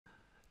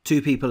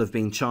Two people have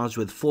been charged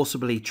with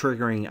forcibly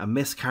triggering a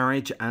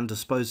miscarriage and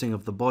disposing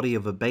of the body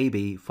of a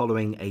baby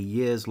following a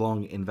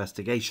years-long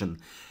investigation.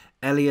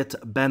 Elliot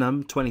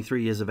Benham,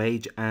 23 years of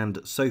age, and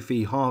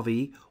Sophie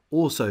Harvey,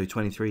 also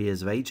 23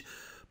 years of age,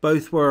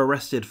 both were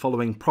arrested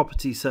following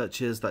property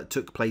searches that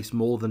took place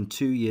more than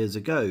 2 years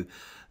ago.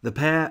 The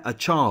pair are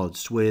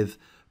charged with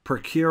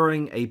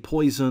procuring a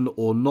poison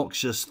or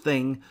noxious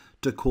thing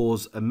to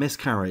cause a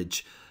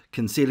miscarriage,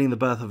 concealing the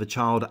birth of a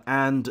child,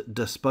 and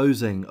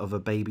disposing of a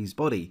baby's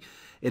body.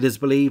 It is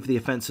believed the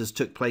offences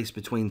took place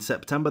between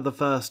September the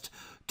 1st,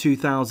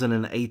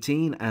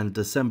 2018 and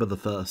December the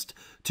 1st,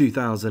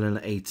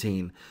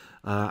 2018,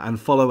 and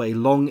follow a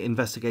long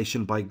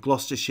investigation by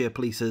Gloucestershire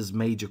Police's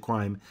Major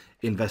Crime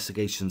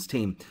Investigations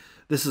team.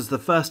 This is the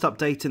first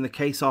update in the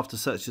case after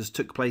searches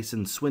took place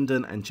in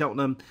Swindon and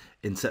Cheltenham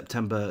in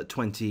September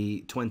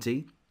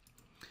 2020.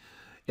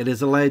 It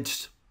is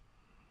alleged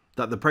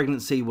that the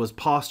pregnancy was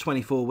past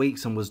 24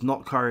 weeks and was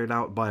not carried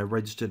out by a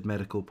registered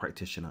medical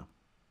practitioner.